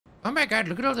Oh my god,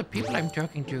 look at all the people I'm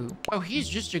talking to. Oh, he's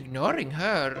just ignoring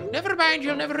her. Never mind,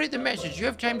 you'll never read the message. You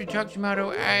have time to talk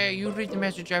tomorrow. You read the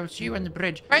message. I will see you on the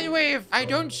bridge. By the way, if I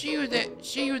don't see you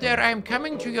there, I'm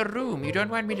coming to your room. You don't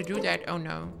want me to do that? Oh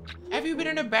no. Have you been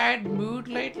in a bad mood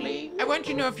lately? I want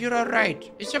to know if you're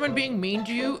alright. Is someone being mean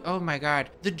to you? Oh my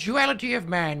god. The duality of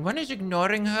man. One is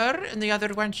ignoring her, and the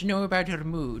other wants to know about her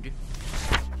mood.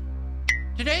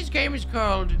 Today's game is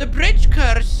called The Bridge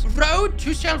Curse Road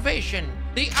to Salvation.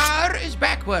 The R is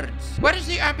backwards. What is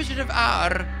the opposite of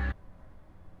R?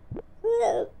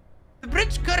 The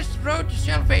Bridge Curse Road to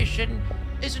Salvation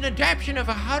is an adaptation of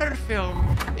a horror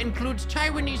film, includes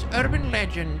Taiwanese urban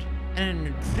legend, and an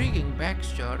intriguing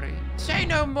backstory. Say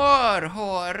no more,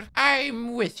 whore.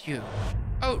 I'm with you.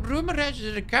 Oh, rumor has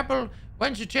it that a couple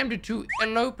once attempted to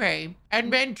elope and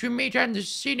meant to meet on the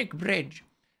scenic bridge.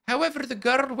 However, the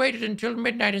girl waited until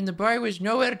midnight and the boy was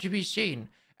nowhere to be seen.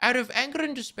 Out of anger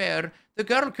and despair, the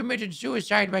girl committed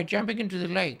suicide by jumping into the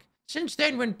lake. Since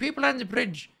then, when people on the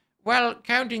bridge, while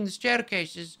counting the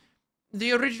staircases,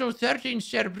 the original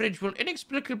 13-stair bridge will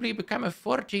inexplicably become a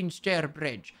 14-stair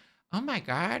bridge. Oh my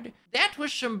god. That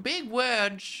was some big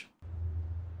words.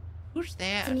 Who's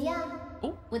there? 怎么样？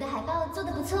 Oh. 我的海报做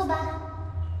得不错吧？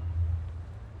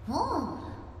哦，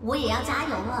我也要加油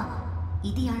了。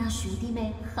 一定要让学弟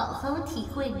妹好好体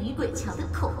会女鬼桥的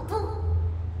恐怖。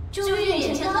祝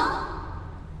愿成功！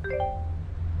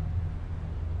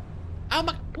 Oh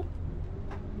my...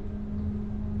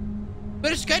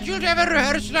 We're scheduled to have a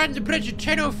rehearsal on the bridge at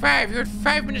 10:05. You have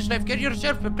 5 minutes left. Get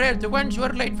yourself prepared. The ones who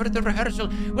are late for the rehearsal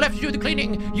will have to do the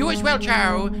cleaning. You as well,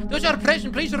 Chow. Those who are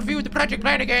present, please review the project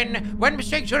plan again. One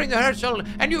mistake during the rehearsal,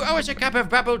 and you owe us a cup of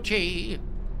bubble tea.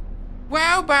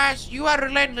 Wow, boss, you are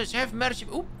relentless. Have mercy.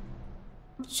 Ooh.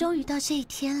 终于到这一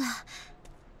天了，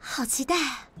好期待！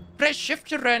 Press shift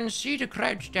to run, C to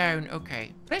crouch down.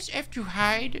 Okay. Press F to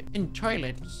hide in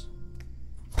toilets.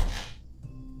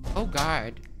 Oh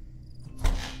god.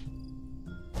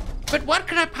 But what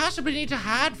could I possibly need to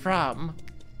hide from?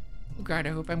 Oh god, I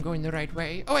hope I'm going the right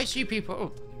way. Oh, I see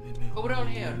people. Oh, we're all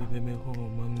here.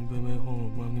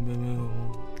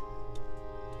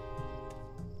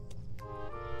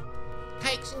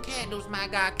 Cakes and candles, my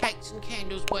god. Cakes and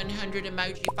candles. 100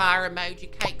 emoji, fire emoji,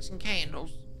 cakes and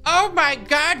candles. Oh my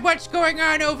god, what's going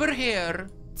on over here?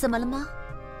 怎么了吗？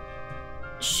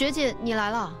学姐，你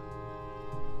来了，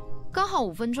刚好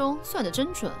5分钟，算得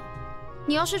真准。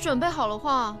你要是准备好的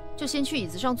话，就先去椅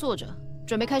子上坐着，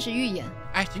准备开始预演。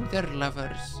I think they're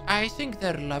lovers. I think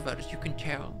they're lovers, you can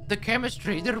tell. The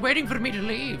chemistry, they're waiting for me to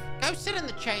leave. Go sit in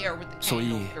the chair with the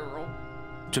candle, girl.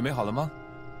 准备好了吗？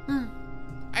嗯。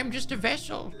 I'm just a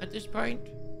vessel at this point.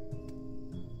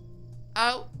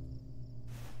 Oh.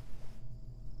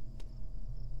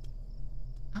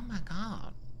 Oh my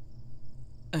god.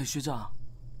 哎，学长，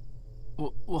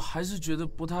我还是觉得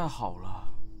不太好了。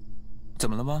怎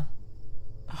么了吗？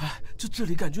哎，就这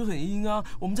里感觉很阴啊，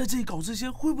我们在这里搞这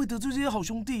些，会不会得罪这些好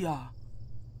兄弟啊？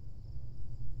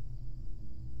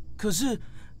可是，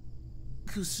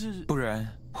不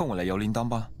然换我来摇铃铛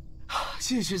吧。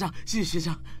谢谢学长，谢谢学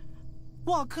长。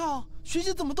 哇靠！学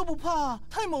姐怎么都不怕，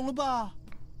太猛了吧！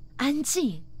安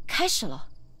静，开始了。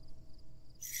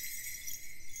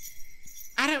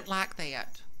I don't like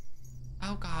that.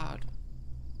 Oh god.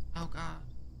 Oh god.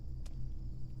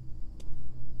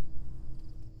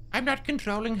 I'm not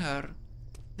controlling her.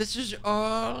 This is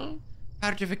all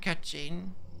part of a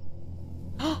cutscene.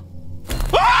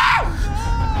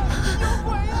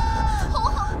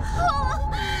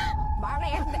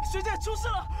 学姐出事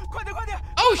了，快点快点！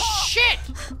 Oh shit!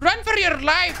 Run for your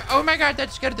life! Oh my god, that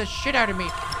scared the shit out of me.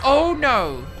 Oh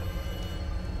no!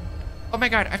 Oh my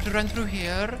god, I have to run through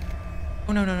here.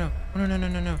 Oh no no no! Oh no no no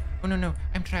no no! Oh no no!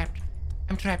 I'm trapped.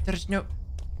 I'm trapped. There's no.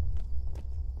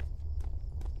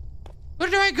 Where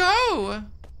do I go?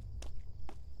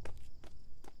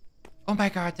 Oh my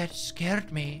god, that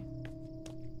scared me.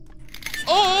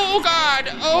 Oh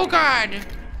god! Oh god!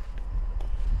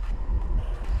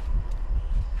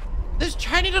 This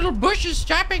tiny little bush is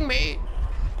stopping me.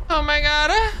 Oh my god.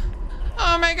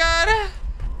 Oh my god.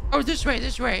 Oh, this way,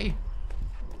 this way.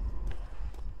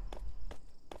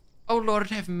 Oh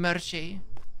Lord, have mercy.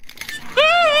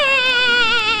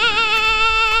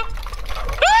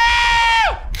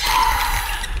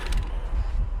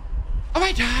 Oh,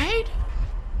 I died?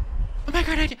 Oh my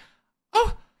god, I did.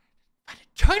 Oh, I had a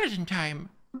toilet in time.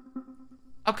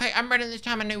 Okay, I'm running this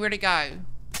time. I know where to go.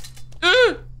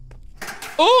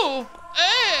 Oh!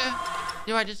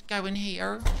 Do I just go in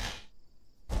here?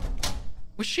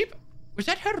 Was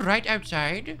that her right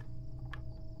outside?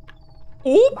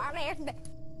 Oh!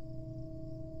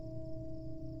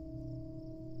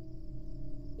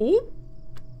 Oh.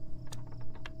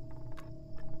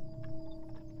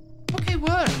 Okay,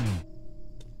 what?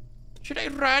 Should I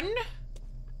run?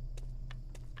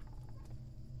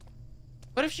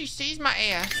 What if she sees my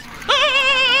ass?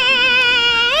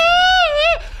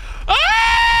 Oh!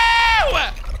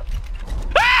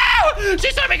 Oh!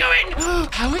 She saw me go in!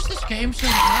 How is this game so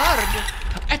hard?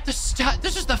 At the start,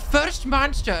 this is the first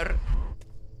monster.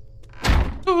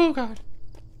 Oh, God.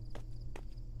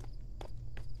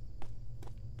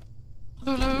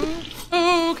 Hello?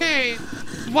 Okay.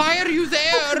 Why are you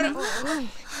there?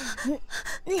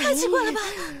 太奇怪了吧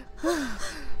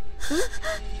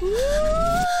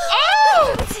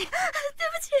！Oh! 对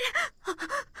不起，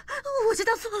我知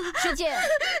道错了。学姐，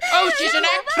 Oh, she's an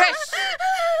actress.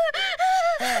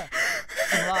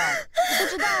 怎么了？不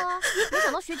知道啊，没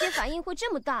想到学姐反应会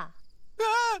这么大。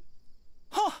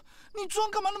哈，你妆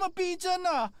干嘛那么逼真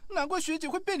啊？难怪学姐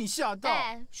会被你吓到。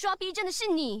哎，刷逼真的是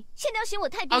你，现在要嫌我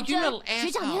太逼 Oh, you 真， little asshole.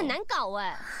 学长你很难搞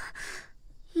哎。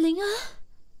林恩，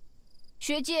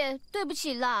学姐，对不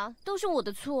起啦，都是我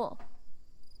的错。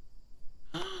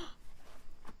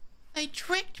 They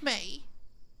tricked me.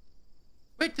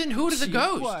 Wait, then who are the 奇怪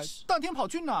ghosts? 大天跑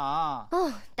去哪啊？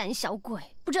哦，胆小鬼，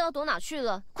不知道躲哪去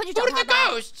了，快去 Who 找 are 他 the 吧。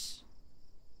 ghosts?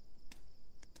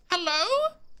 Hello?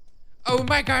 Oh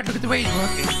my God, look at the way he's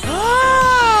walking.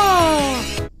 Oh!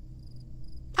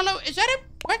 Hello, is that a...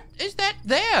 What is that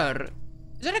there?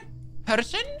 Is that a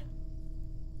person?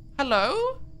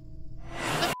 Hello?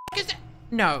 The f*** is that?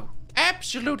 No,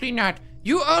 absolutely not.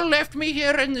 You all left me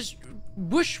here in this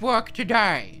bushwalk to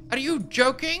die. Are you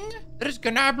joking? There's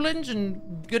goblins and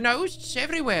ghosts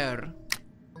everywhere.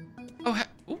 Oh,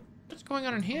 ooh, what's going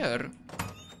on in here?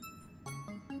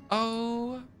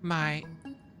 Oh my...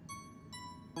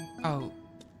 Oh.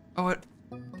 Oh,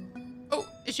 oh,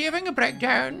 is he having a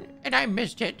breakdown? And I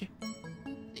missed it.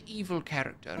 The evil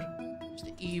character. It's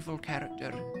the evil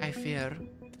character, I fear.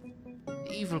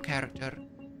 The evil character.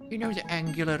 You know, the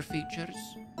angular features.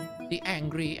 The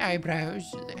angry eyebrows.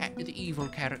 The evil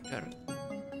character.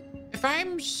 If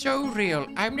I'm so real,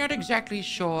 I'm not exactly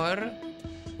sure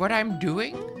what I'm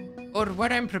doing or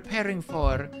what I'm preparing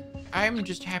for. I'm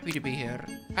just happy to be here.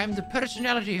 I'm the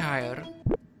personality hire.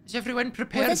 Is everyone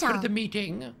prepared for the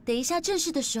meeting? 等一下正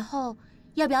式的时候，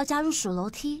要不要加入数楼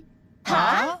梯？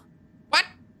啊？ What?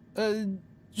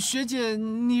 学姐，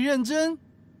你认真？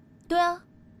对啊，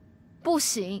不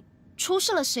行，出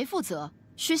事了谁负责？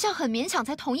学校很勉强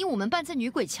才同意我们办在女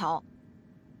鬼桥。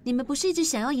你们不是一直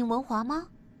想要赢文华吗？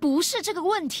不是这个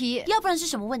问题，要不然是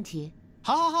什么问题？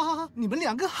好，你们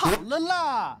两个好了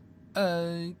啦。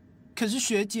可是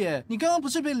学姐，你刚刚不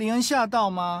是被林恩吓到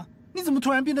吗？你怎么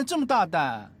突然变得这么大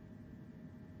胆？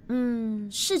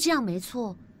是这样没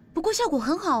错，不过效果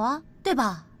很好啊，对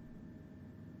吧？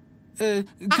可是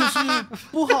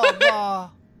不好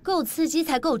吧？够刺激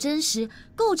才够真实，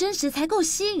够真实才够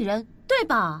吸引人，对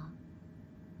吧？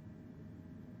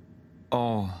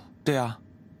哦，对啊。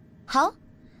好，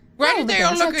 Why 那我 did 们 they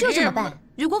等 all 一下 look 就 at 这么 him? 办。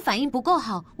如果反应不够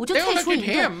好，我就 They all 退出 look 一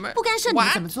at 顿， him. 不干涉你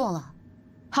What? 怎么做了。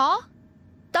好，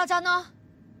大家呢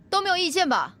都没有意见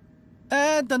吧？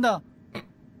等等，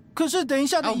可是等一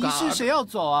下的 Oh 仪式 God. 谁要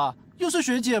走啊？又是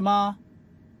学姐吗？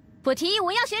我提议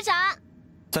文耀学长。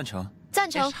赞成。赞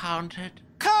成 It's。haunted.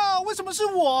 靠，为什么是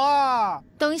我啊？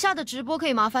等一下的直播可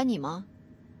以麻烦你吗？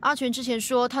阿全之前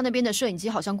说他那边的摄影机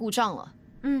好像故障了。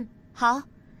好，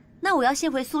那我要先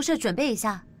回宿舍准备一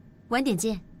下，晚点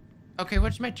见。 Okay,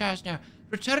 what's my task now?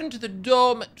 Return to the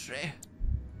dormitory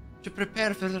to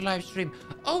prepare for the live stream.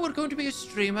 Oh, we're going to be a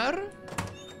streamer?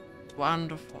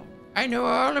 Wonderful. I know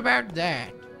all about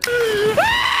that.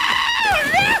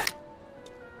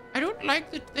 I don't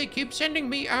like that they keep sending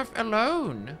me off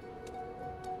alone.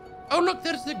 Oh, look,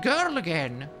 there's the girl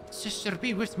again. Sister,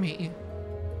 be with me.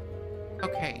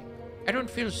 Okay, I don't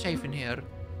feel safe in here.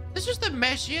 This is the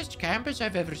messiest campus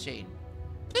I've ever seen.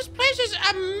 This place is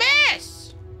a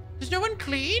mess! Does no one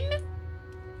clean?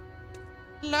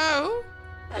 Hello?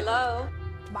 Hello.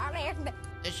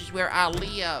 This is where I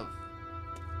live.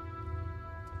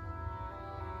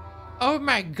 Oh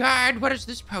my God, what is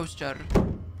this poster?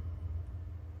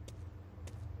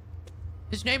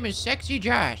 His name is Sexy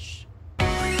Josh.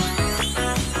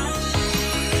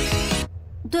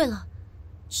 对了，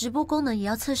直播功能也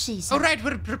要测试一下。 All right,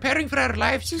 we're preparing for our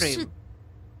live 这是 stream.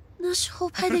 那时候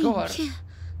拍的影片。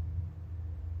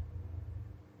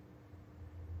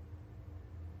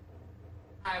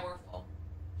 Powerful.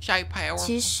 Shy power.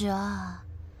 其实啊，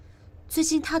最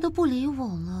近他都不理我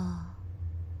了，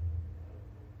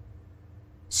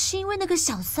是因为那个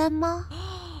小三吗？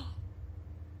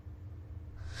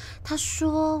他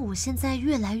说我现在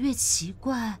越来越奇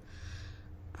怪，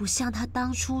不像她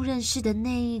当初认识的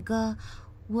那一个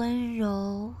温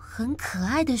柔、很可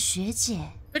爱的学姐。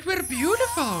But we're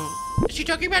beautiful. Is she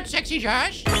talking about sexy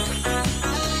Josh?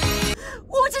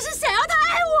 我只是想要她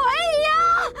爱我而已啊！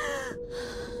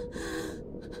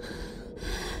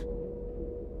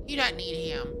 You don't need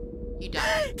him. You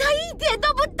don't. 她一点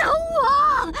都不懂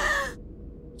我。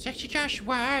 Sexy Josh,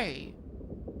 why?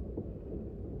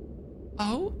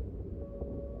 Oh?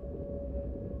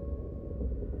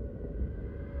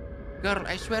 Girl,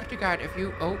 I swear to God, if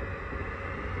you... Oh.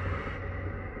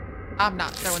 I'm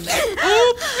not showing that.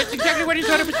 Oh! It's exactly what he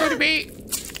thought it was going to be.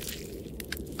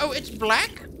 Oh, it's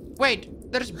black? Wait,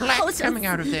 there's black coming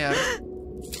out of there.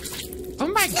 Oh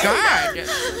my God!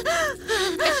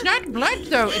 It's not blood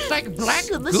though, it's like black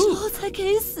什么时 goo. 候才可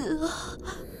以死啊？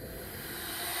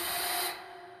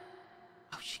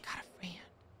 Oh, she got a friend.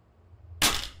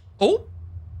 Oh?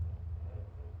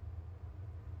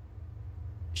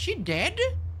 She dead?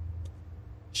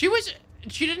 She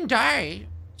didn't die.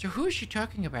 So who is she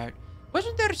talking about?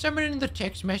 Wasn't there someone in the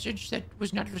text message that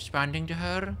was not responding to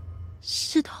her?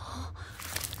 是的。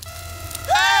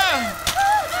 Oh!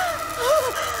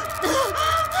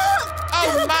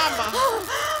 Oh, mama!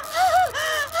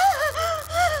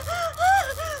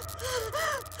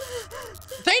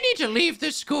 They need to leave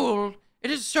this school. It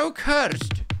is so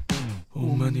cursed.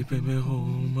 Oh, money, baby,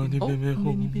 home, money, baby,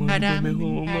 home, money, Madam, baby,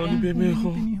 home, money, baby,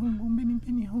 home.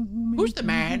 Who's the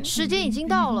man? 时间已经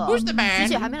到了。 Who's the man? 学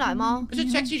姐还没来吗？ Is it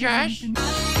Sexy Josh?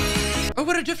 Oh,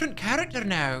 we're a different character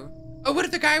now. Oh, we're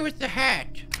the guy with the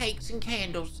hat. Cakes and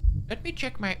candles. Let me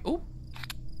check my... Oh.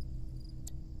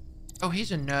 Oh,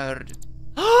 he's a nerd.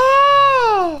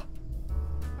 Oh!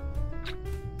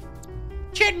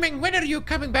 Chenming, when are you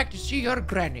coming back to see your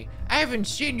granny? I haven't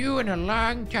seen you in a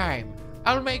long time.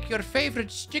 I'll make your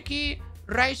favorite sticky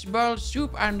rice ball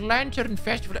soup on Lantern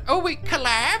Festival. Oh, we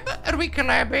collab? Are we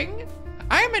collabing?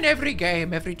 I'm in every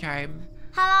game, every time.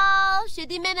 Hello， 学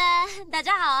弟妹们，大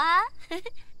家好啊！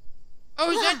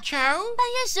 Oh, is that Chow? 半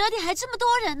夜12点还这么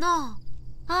多人哦！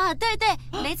啊，对对，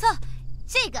没错，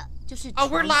这个就是传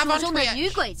说中的女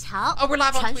鬼桥。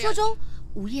传说中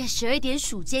午夜12点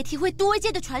数阶梯会多一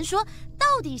阶的传说，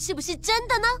到底是不是真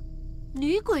的呢？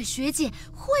女鬼学姐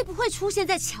会不会出现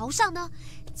在桥上呢？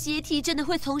阶梯真的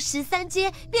会从13阶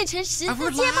变成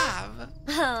14阶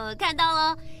吗？看到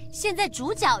了，现在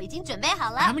主角已经准备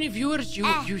好了。How many viewers do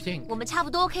you think? 我们差不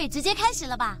多可以直接开始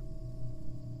了吧？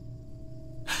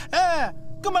 哎，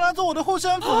干嘛拿走我的护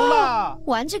身符啦？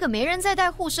玩这个没人再带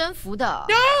护身符的，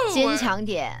 No! 坚强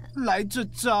点。来这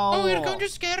招 Oh, 哦 you're going to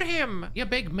scare him, you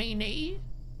big meanie.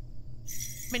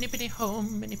 Mini penny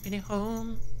home, mini penny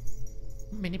home.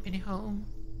 Mini penny home.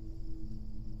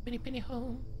 Mini penny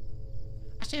home.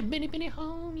 I said mini penny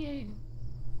home, yeah.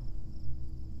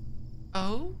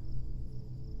 Oh?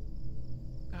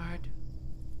 God.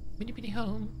 Mini penny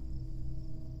home.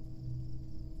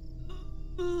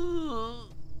 I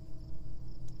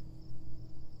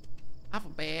have a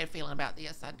bad feeling about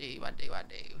this. I do. I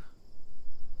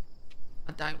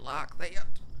don't like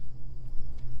that.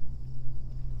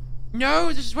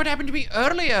 No, this is what happened to me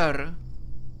earlier.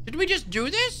 Did we just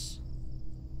do this?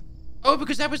 Oh,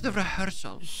 because that was the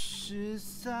rehearsal.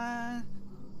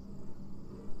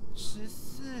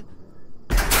 13、14。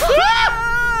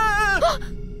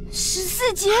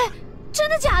 14阶，真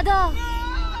的假的？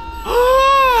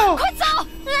 Oh! 快走！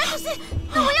来不及，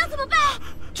那我要怎么办？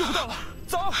 救不到了，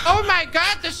走！ Oh my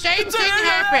God, the same thing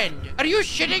happened. Are you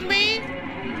shitting me?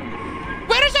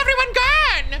 Where is everyone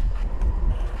gone?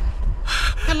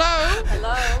 Hello?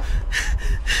 Hello?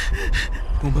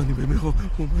 我妈你妹妹好，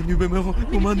我妈你妹妹好，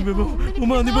我妈你妹妹好，我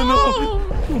妈你妹妹好，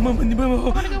我妈你妹妹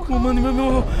好，我妈你妹妹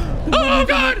好。Oh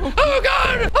God! Oh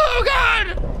God! Oh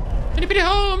God! Anybody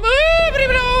home?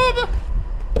 Anybody home?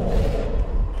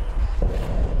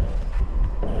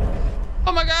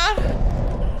 Oh my God!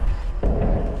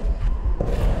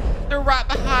 They're right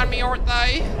behind me, aren't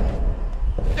they?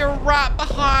 They're right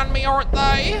behind me, aren't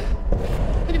they?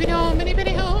 Mini penny home, mini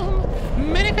penny home,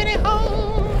 mini penny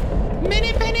home,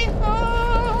 mini penny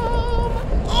home.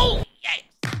 Oh, yes!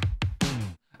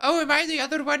 Oh, am I the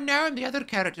other one now? I'm the other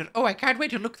character. Oh, I can't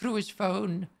wait to look through his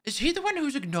phone. Is he the one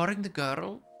who's ignoring the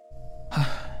girl?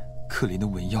 可怜的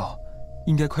文耀，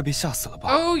应该快被吓死了吧？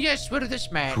 Oh, yes, we're this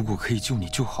man. 如果可以救你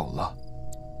就好了。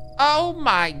 Oh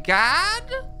my God!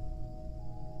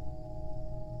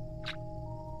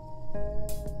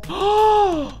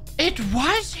 Oh, it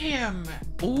was him!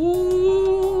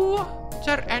 Ooh! It's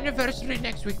our anniversary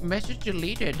next week. Message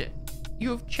deleted.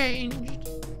 You've changed.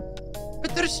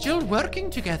 But they're still working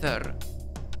together.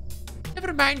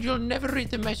 Never mind, you'll never read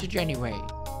the message anyway.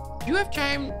 Do you have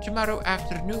time tomorrow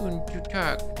afternoon to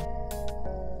talk?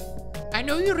 I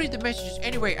know you read the messages.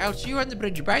 Anyway, I'll see you on the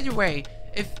bridge. By the way,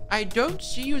 if I don't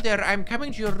see you there, I'm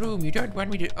coming to your room. You don't want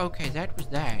me to... Okay, that was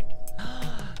that.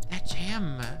 That's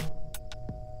him.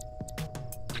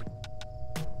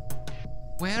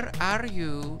 Where are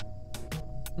you?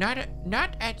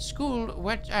 Not at school.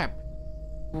 What's up?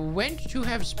 Went to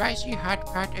have spicy hot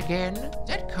pot again? Is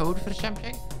that code for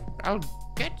something? I'll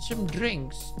get some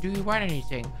drinks. Do you want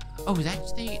anything? Oh,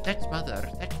 that's mother.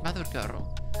 That's mother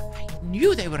girl. I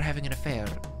knew they were having an affair.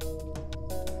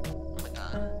 Oh my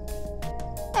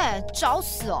god. 哎，找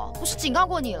死哦！不是警告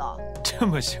过你了？这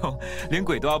么凶，连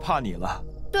鬼都要怕你了。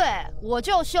对，我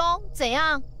就凶，怎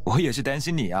样？我也是担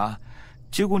心你啊，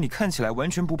结果你看起来完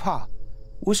全不怕。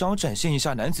我想要展现一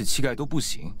下男子气概都不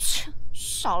行。切，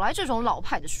少来这种老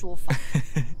派的说法。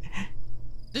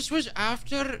This was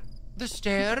after the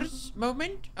stairs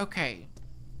moment? Okay.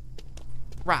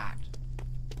 Right.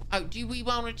 Oh, do we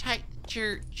want to take the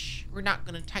church? We're not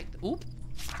going to take the... Oop.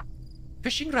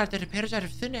 Fishing rod that appears out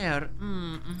of thin air.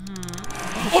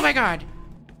 Oh my god!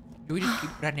 Do we just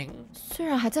keep running? 虽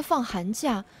然还在放寒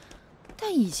假，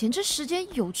但以前这时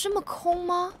间有这么空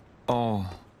吗？哦，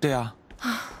对啊。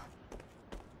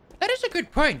That is a good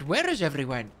point. Where is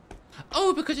everyone?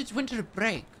 Oh, because it's winter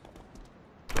break.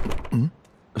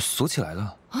 锁起来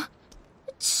了。啊，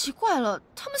奇怪了，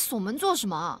他们锁门做什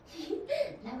么？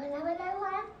来玩，来玩，来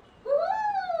玩！呜呜！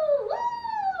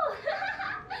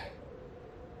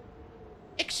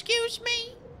 Excuse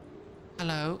me?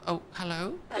 Hello? Oh,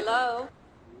 hello? Hello?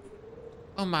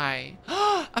 Oh my.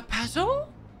 A puzzle?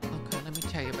 Okay, let me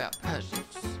tell you about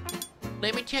puzzles.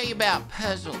 Let me tell you about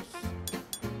puzzles.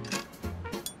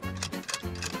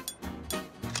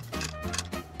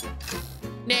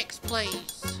 Next,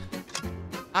 please.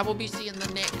 I will be seeing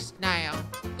the next now.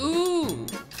 Ooh.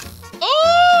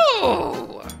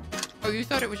 Oh! Oh, you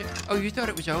thought it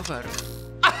was over.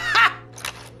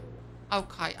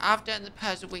 Okay, I've done the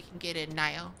puzzle. We can get in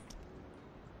now.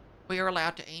 We are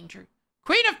allowed to enter.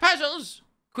 Queen of puzzles!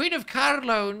 Queen of car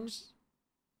loans.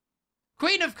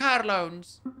 Queen of car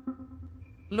loans.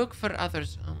 Look for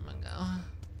others. Oh my god.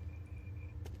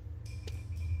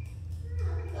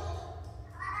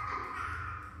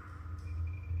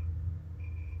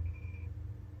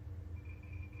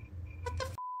 What the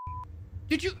f?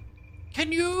 Did you...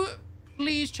 Can you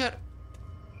please turn...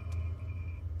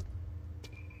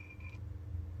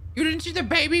 You didn't see the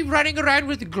baby running around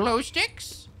with glow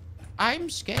sticks? I'm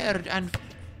scared and...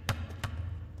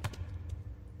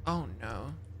 Oh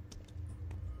no.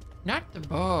 Not the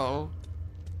ball.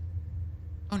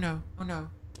 Oh no, oh no.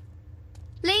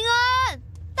 林恩，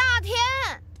大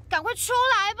天，赶快出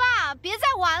来吧，别再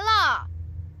玩了。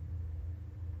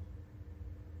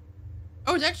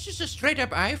Oh, that's just a straight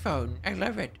up iPhone. I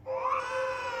love it.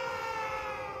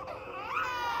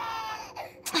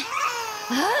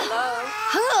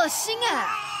 很恶心哎。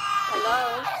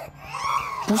Hello?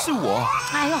 不是我。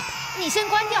哎呦，你先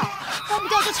关掉，关不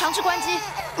掉就强制关机。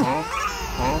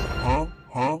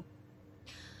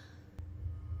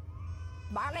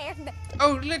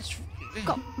Oh, let's...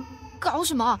 搞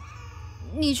什么？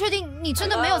你确定你真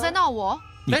的没有在闹我？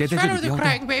你待在这里不要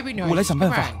动，我来想办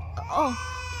法。哦，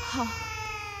好。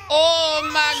Oh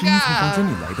my 声音从房间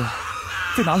god! 里来的，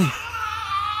在哪里？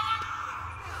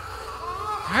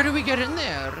 How do we get in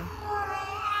there?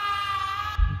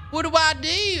 What do I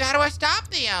do? How do I stop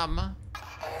them?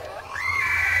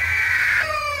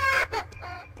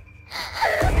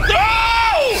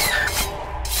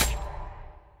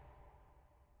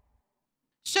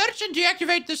 Search and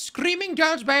deactivate the screaming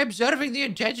dolls by observing the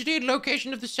intensity and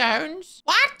location of the sounds.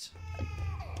 What?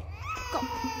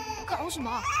 搞什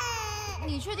么？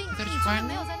你确定你真的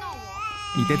没有在闹我？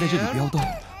你待在这里不要动，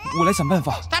我来想办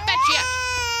法。 Stop that shit!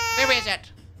 Where is it?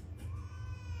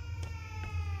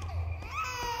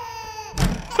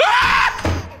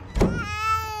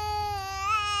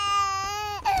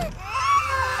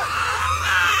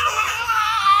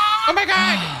 Oh my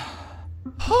god!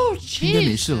 Oh, jeez! 应该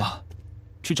没事了，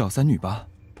去找三女吧。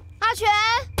阿全，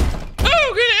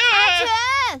 Oh, good. 阿全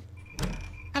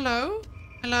Hello?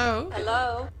 Hello?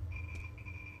 Hello?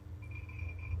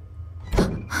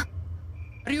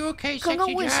 Are you okay, 刚刚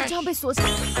sexy 我也是这样 Josh? 被锁起来。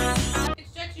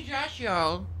 It's sexy Josh,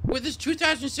 y'all. With his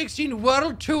 2016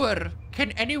 world tour,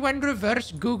 can anyone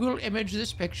reverse Google image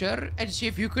this picture and see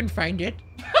if you can find it?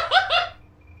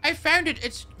 I found it.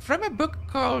 It's from a book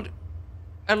called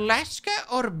Alaska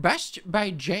or Bust by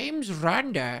James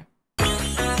Rhonda.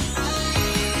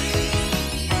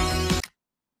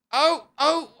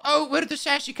 Oh, we're the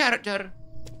sassy character.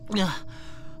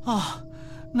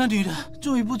 那女的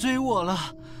终于不追我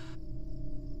了。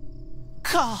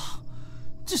靠，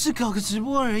只是搞个直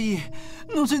播而已，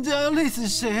弄成这样要累死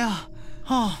谁啊？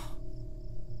啊，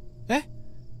哎，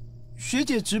学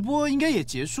姐直播应该也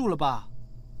结束了吧？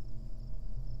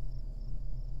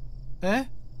哎，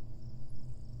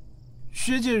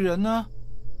学姐人呢？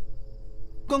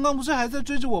刚刚不是还在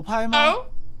追着我拍吗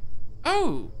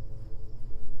Oh,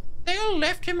 they all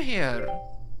left him here.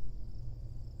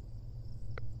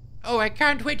 Oh, I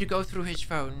can't wait to go through his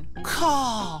phone.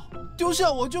 靠！丢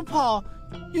下我就跑，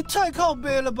也太靠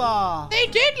背了吧 They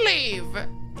did leave.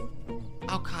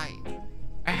 Okay,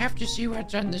 I have to see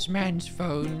what's on this man's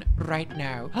phone right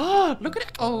now. Oh, look at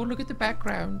it. Oh, look at the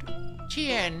background.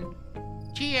 Tien,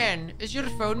 is your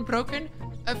phone broken?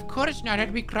 Of course not.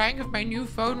 I'd be crying if my new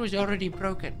phone was already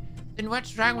broken. Then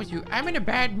what's wrong with you? I'm in a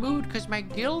bad mood because my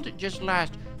guild just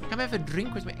lost. Come have a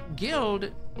drink with my guild.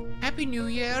 Happy New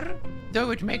Year.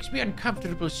 Though it makes me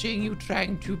uncomfortable seeing you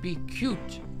trying to be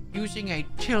cute using a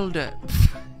tilde.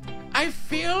 I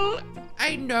feel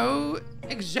I know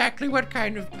exactly what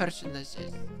kind of person this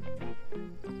is.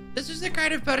 This is the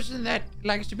kind of person that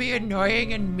likes to be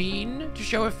annoying and mean to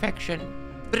show affection,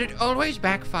 but it always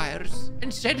backfires.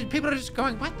 Instead, people are just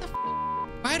going, what the f***?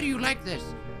 Why do you like this?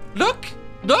 Look!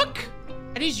 Look!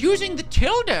 And he's using the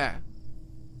tilde.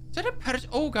 Is that a person?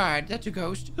 Oh god, that's a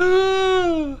ghost.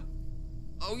 Oh,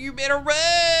 you better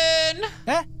run!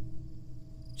 哎，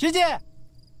学姐，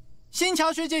新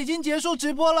桥学姐已经结束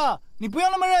直播了，你不用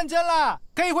那么认真了，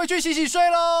可以回去洗洗睡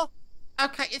喽。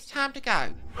Okay, it's time to go.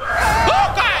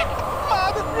 Oh god!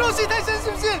 妈的，入戏太深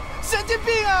是不是？神经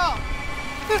病啊！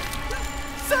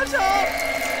杀手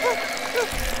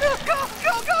！Go!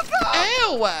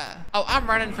 Ew! Oh, I'm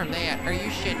running from that. Are you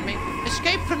shitting me?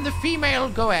 Escape from the female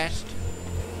ghost.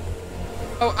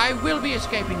 Oh, I will be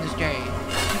escaping this day.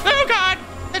 Oh god!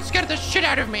 That scared the shit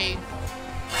out of me.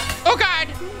 Oh god!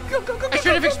 I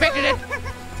should have expected it.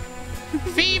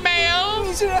 Female!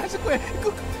 你是人还是鬼？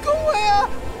跟我呀！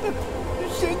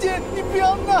学姐，你不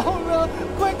要闹了，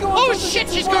快跟我。Oh shit!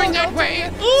 She's going that way.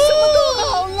 什么都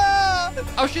好了。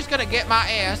Oh, she's gonna get my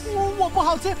ass. 我不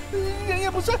好吃，人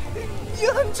也不帅，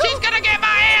也很丑。 She's gonna get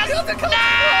my ass.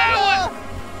 No!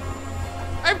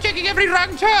 I'm taking every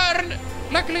wrong turn.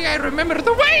 Luckily, I remember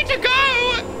the way to go.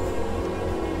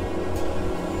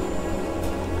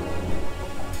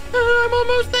 I'm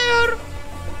almost there.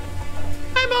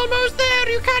 I'm almost there.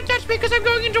 You can't touch me because I'm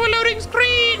going into a loading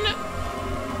screen.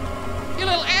 You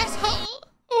little asshole.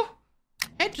 Oh.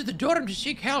 Head to the dorm to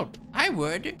seek help. I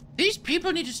would. These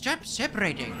people need to stop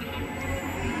separating.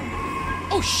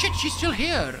 Oh shit, she's still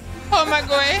here. Oh my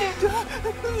god.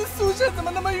 宿舍怎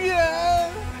么那么远？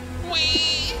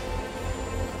 Wee.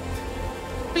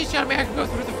 Please tell me I can go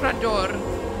through the front door.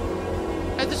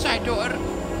 At the side door.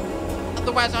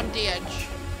 Otherwise I'm dead.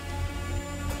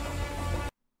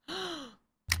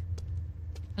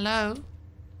 Hello?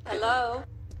 Hello?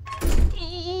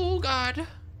 Oh, God.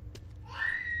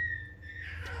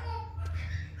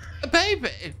 A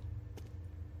baby!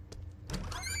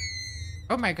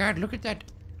 Oh my God, look at that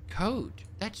code.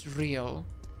 That's real.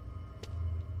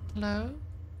 Hello?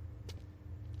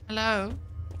 Hello?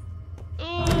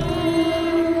 Oh,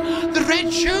 the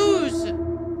red shoes!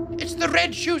 It's the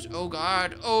red shoes! Oh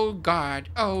God, oh God,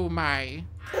 oh my.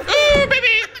 Oh,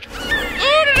 baby!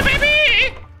 Oh, little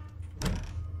baby!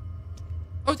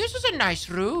 Oh, this is a nice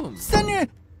room. 三女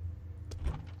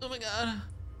Oh my god.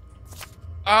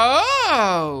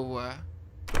 Oh!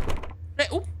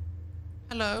 Oh!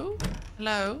 Hello?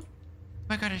 Hello?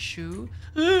 I got a shoe.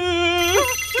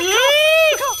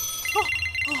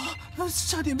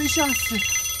 差点被吓死。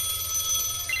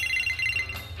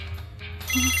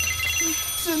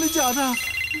真的假的？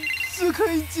这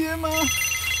可以接吗？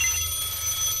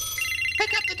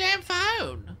 Pick up the damn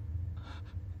phone.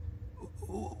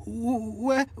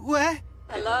 喂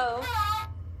Hello?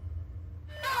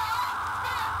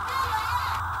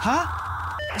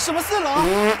 啊？什么4楼？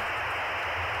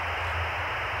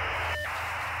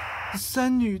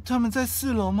三女他们在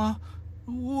4楼吗？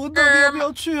我到底要不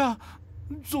要去啊？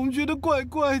总觉得怪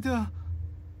怪的。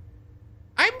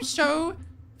I'm so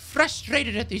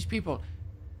frustrated at these people.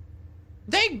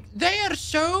 They are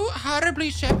so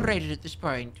horribly separated at this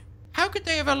point. How could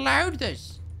they have allowed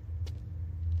this?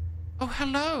 Oh,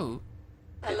 hello.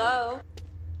 Hello?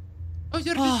 Oh,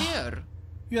 you're just here.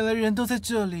 原来人都在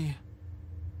这里。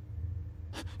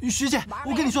学姐，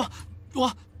我跟你说，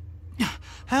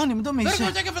还好你们都没事。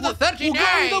我刚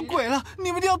遇到鬼了，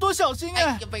你们一定要多小心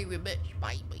哎！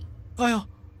哎呦，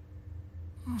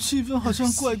气氛好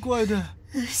像怪怪的。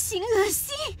恶心！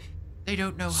 They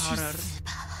don't know how to. 去死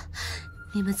吧！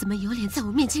你们怎么有脸在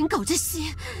我面前搞这些？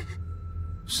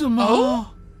什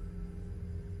么？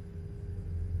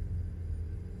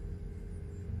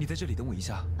你在这里等我一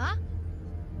下。啊？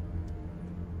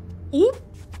哦，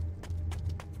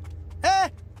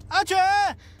哎，阿全，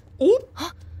哦，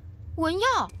文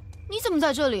耀，你怎么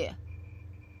在这里？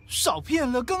少骗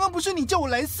了，刚刚不是你叫我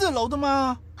来4楼的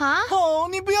吗？啊？哦，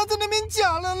你不要在那边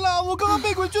讲了啦，我刚刚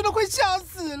被鬼追得快吓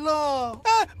死了！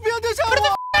哎，不要掉下我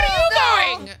Where are you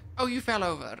going? Oh, you fell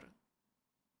over.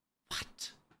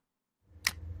 What?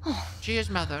 哦 She is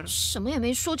mother. 什么也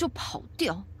没说就跑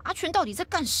掉，阿全到底在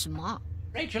干什么啊？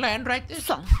 Rachel Ann, right this.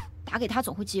 算了，打给他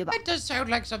总会接吧。 That does sound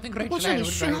like something 不 Rachel 过这 Ann 里 would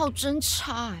讯号 write. 真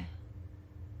差哎。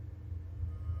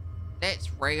That's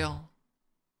real.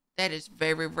 That is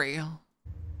very real.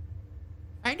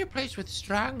 Find a place with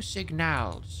strong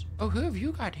signals. Oh, who have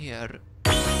you got here?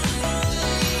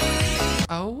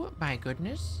 Oh, my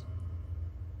goodness.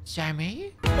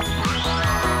 Sammy?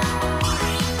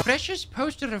 Precious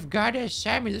poster of goddess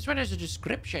Sammy. This one has a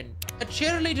description. A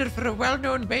cheerleader for a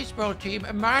well-known baseball team,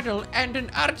 a model, and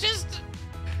an artist.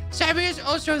 Sammy is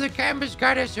also the campus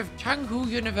goddess of Chenghu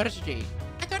University.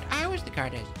 I thought I was the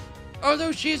goddess.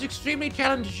 Although she is extremely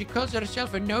talented, she calls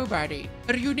herself a nobody.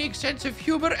 Her unique sense of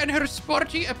humor and her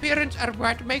sporty appearance are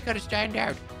what make her stand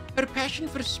out. Her passion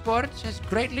for sports has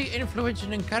greatly influenced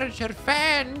and encouraged her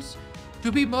fans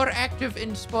to be more active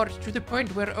in sports to the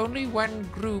point where one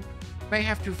group may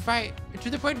have to fight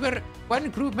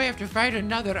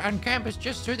another on campus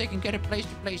just so they can get a place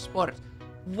to play sports.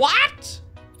 What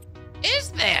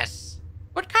is this?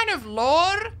 What kind of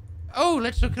lore? Oh,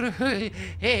 let's look at her.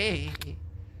 Hey.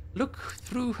 Look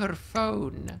through her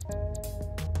phone.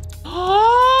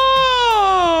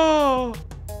 Oh!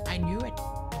 I knew it.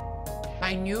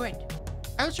 I knew it.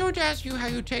 I also want to ask you how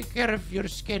you take care of your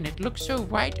skin. It looks so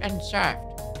white and soft.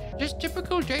 Just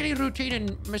typical daily routine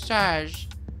and massage.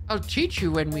 I'll teach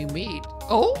you when we meet.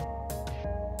 Oh?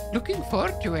 Looking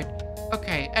forward to it.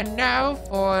 Okay, and now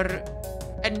for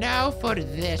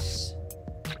this.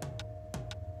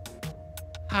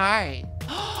 Hi.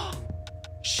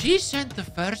 She sent the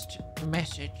first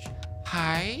message.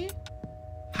 Hi.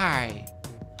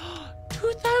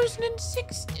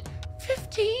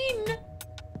 2015.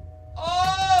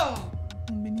 Oh!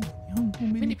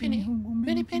 Mini penny.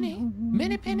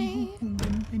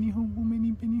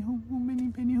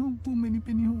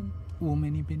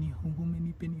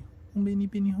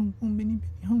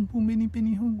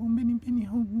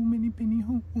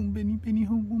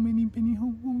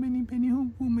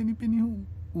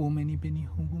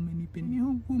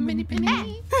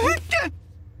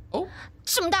哦，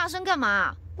这么大声干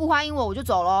嘛？不欢迎我就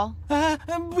走喽。哎，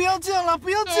不要这样了，不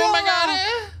要这样了！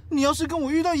你要是跟我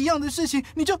遇到一样的事情，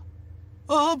你就……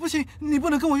不行，你不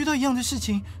能跟我遇到一样的事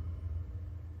情。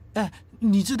哎，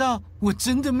你知道我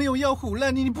真的没有要唬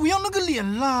烂你，你不要那个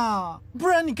脸啦，不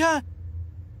然你看，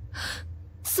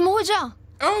怎么会这样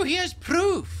 ？Oh, he has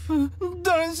proof.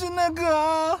 当然是那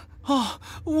个啊！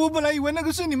我本来以为那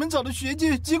个是你们找的学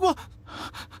姐，结果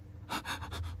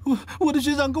我的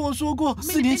学长跟我说过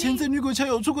，4年前在女鬼桥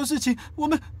有出过事情，我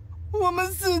们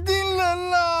死定了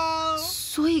啦！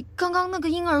所以刚刚那个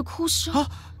婴儿哭声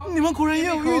你们果然也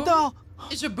有遇到。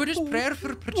It's a Buddhist prayer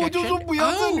for protection. 我就说不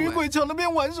要在女鬼桥那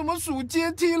边玩什么数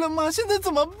阶梯了吗？现在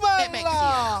怎么办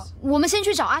啦？我们先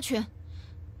去找阿全。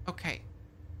Okay.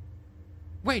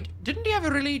 Wait, didn't he have a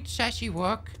really sassy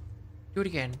walk? Do it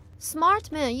again.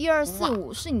 Smartman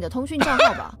 1245是你的通讯账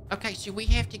号吧？ Okay, so we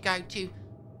have to go to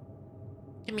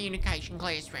communication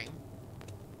classroom.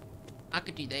 I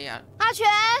could do that. 阿全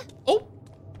Oh!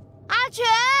 阿全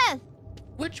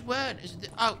Which one is the...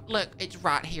 Oh, look, it's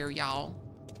right here, y'all.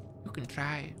 You can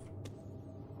try.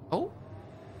 Oh?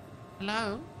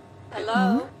 Hello?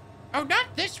 Hello? Oh,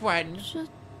 not this one.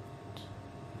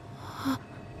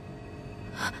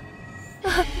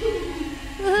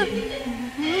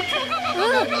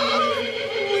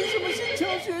 为什么是乔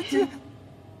学姐？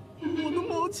我都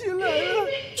毛起来了。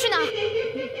去哪？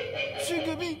去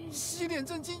隔壁洗脸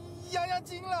正经压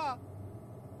惊了。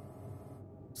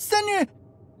三女，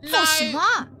做什么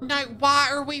啊？ Now,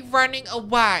 why are we running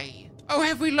away? Oh,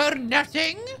 have we learned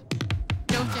nothing?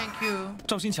 No, thank you.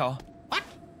 赵新桥 What?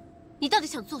 你到底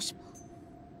想做什么？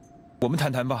我们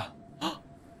谈谈吧。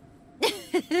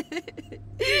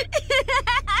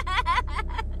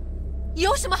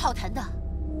有什么好谈的？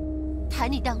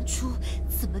谈你当初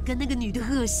怎么跟那个女的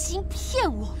恶心骗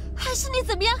我，还是你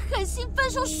怎么样狠心分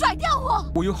手甩掉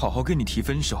我？我有好好跟你提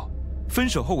分手，分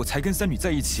手后我才跟三女在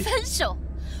一起。分手？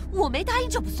我没答应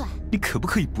就不算。你可不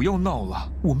可以不要闹了？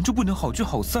我们就不能好聚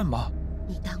好散吗？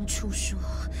你当初说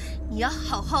你要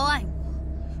好好爱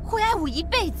我，会爱我一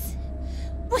辈子，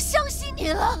我相信你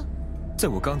了。在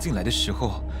我刚进来的时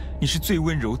候，你是最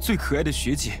温柔、最可爱的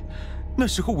学姐，那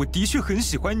时候我的确很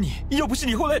喜欢你。要不是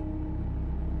你后来……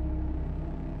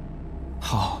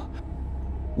好，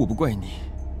我不怪你。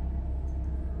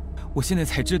我现在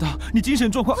才知道你精神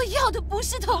状况。我要的不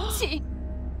是同情。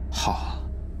好。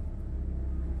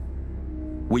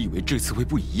我以为这次会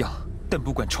不一样，但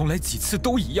不管重来几次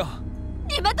都一样。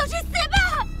你们都去死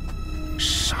吧！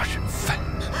杀人犯。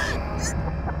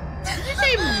Is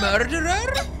he a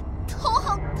murderer? 头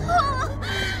好痛。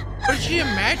How did she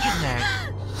imagine that?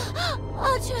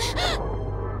 阿全，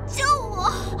救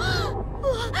我！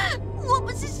我不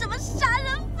是什么杀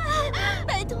人犯，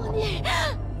拜托你，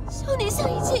求你像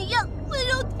以前一样温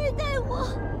柔对待我。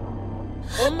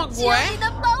只要你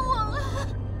能帮我啊！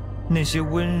那些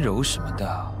温柔什么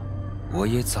的，我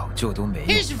也早就都没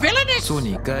有。做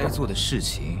你该做的事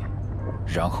情，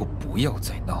然后不要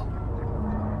再闹。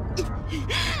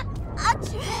阿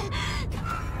全，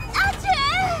阿全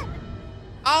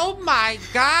 ！Oh my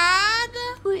God！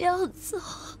 不要走，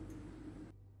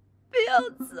不要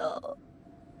走。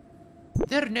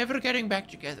They're never getting back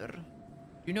together.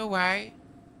 You know why?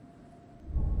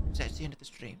 Because that's the end of the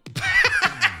stream.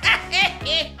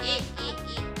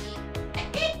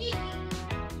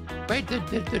 Wait,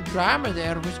 the drama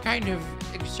there was kind of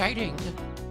exciting.